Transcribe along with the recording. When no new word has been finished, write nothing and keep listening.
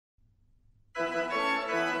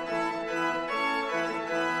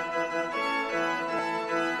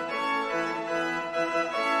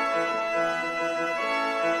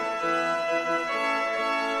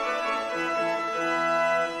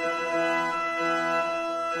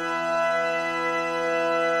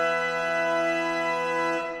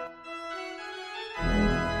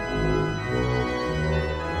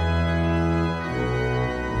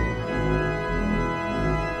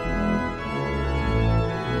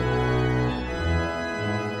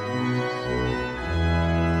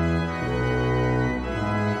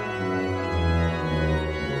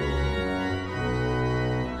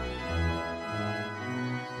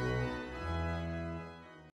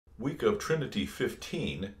week of Trinity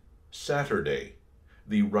 15, Saturday,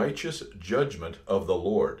 the righteous judgment of the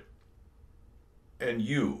Lord. And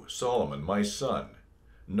you, Solomon, my son,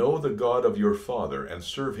 know the God of your father, and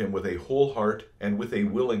serve him with a whole heart and with a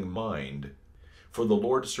willing mind. For the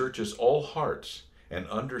Lord searches all hearts, and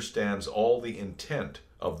understands all the intent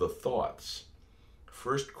of the thoughts.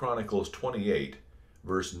 1 Chronicles 28,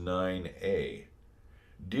 verse 9a.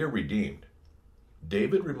 Dear Redeemed,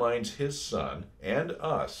 David reminds his son and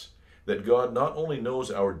us that God not only knows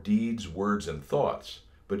our deeds, words, and thoughts,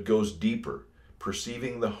 but goes deeper,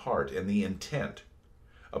 perceiving the heart and the intent.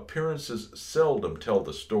 Appearances seldom tell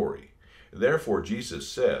the story. Therefore, Jesus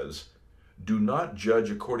says, "Do not judge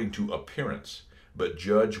according to appearance, but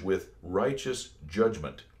judge with righteous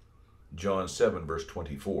judgment." John 7, verse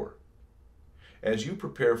 24. As you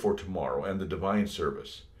prepare for tomorrow and the divine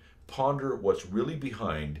service, ponder what's really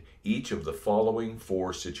behind each of the following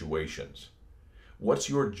four situations. What's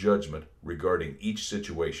your judgment regarding each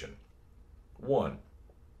situation? 1.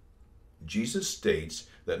 Jesus states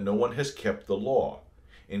that no one has kept the law,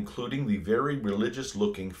 including the very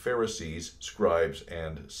religious-looking Pharisees, scribes,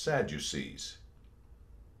 and Sadducees.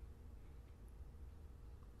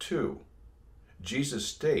 2. Jesus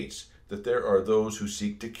states that there are those who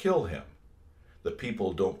seek to kill him. The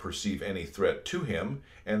people don't perceive any threat to him,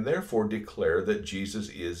 and therefore declare that Jesus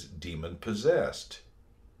is demon-possessed.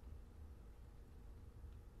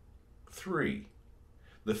 3.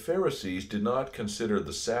 The Pharisees did not consider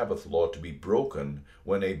the Sabbath law to be broken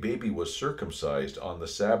when a baby was circumcised on the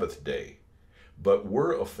Sabbath day, but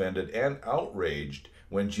were offended and outraged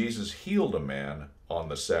when Jesus healed a man on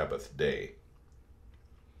the Sabbath day.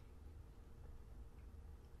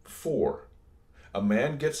 4. A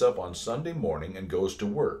man gets up on Sunday morning and goes to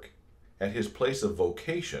work. At his place of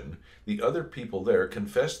vocation, the other people there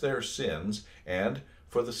confess their sins and,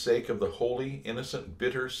 for the sake of the holy, innocent,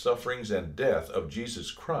 bitter sufferings and death of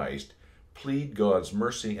Jesus Christ, plead God's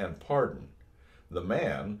mercy and pardon. The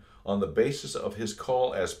man, on the basis of his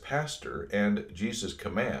call as pastor and Jesus'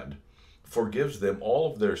 command, forgives them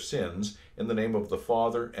all of their sins in the name of the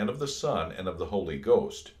Father and of the Son and of the Holy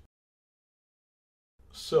Ghost.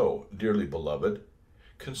 So, dearly beloved,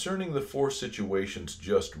 concerning the four situations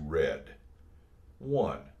just read,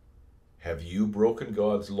 1. Have you broken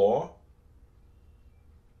God's law?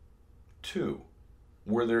 2.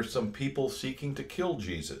 Were there some people seeking to kill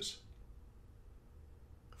Jesus?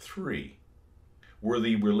 3. Were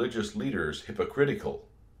the religious leaders hypocritical?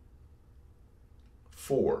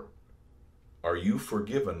 4. Are you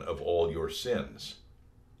forgiven of all your sins?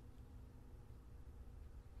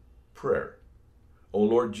 Prayer. O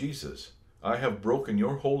Lord Jesus, I have broken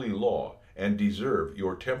your holy law and deserve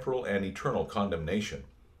your temporal and eternal condemnation.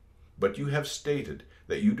 But you have stated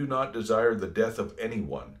that you do not desire the death of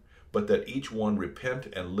anyone, but that each one repent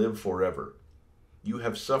and live forever. You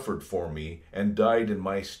have suffered for me and died in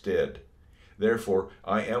my stead. Therefore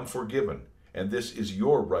I am forgiven, and this is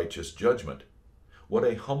your righteous judgment. What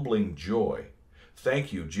a humbling joy!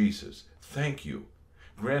 Thank you, Jesus, thank you.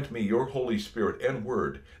 Grant me your Holy Spirit and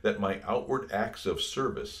Word, that my outward acts of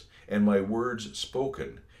service and my words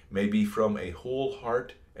spoken may be from a whole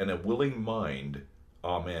heart and a willing mind.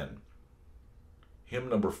 Amen. Hymn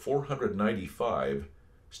number 495,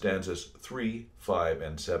 stanzas 3, 5,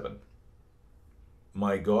 and 7.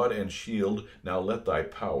 My God and shield, now let thy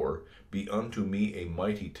power be unto me a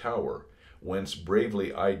mighty tower, whence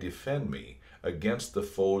bravely I defend me against the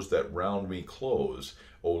foes that round me close.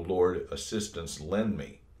 O Lord, assistance lend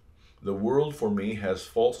me. The world for me has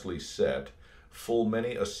falsely set, full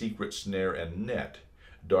many a secret snare and net,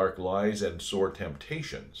 dark lies and sore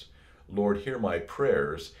temptations. Lord, hear my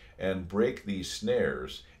prayers, and break these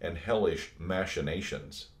snares and hellish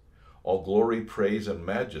machinations. All glory, praise, and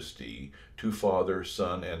majesty to Father,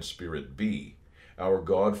 Son, and Spirit be, our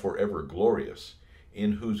God forever glorious,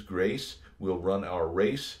 in whose grace we'll run our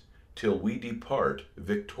race till we depart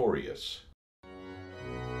victorious.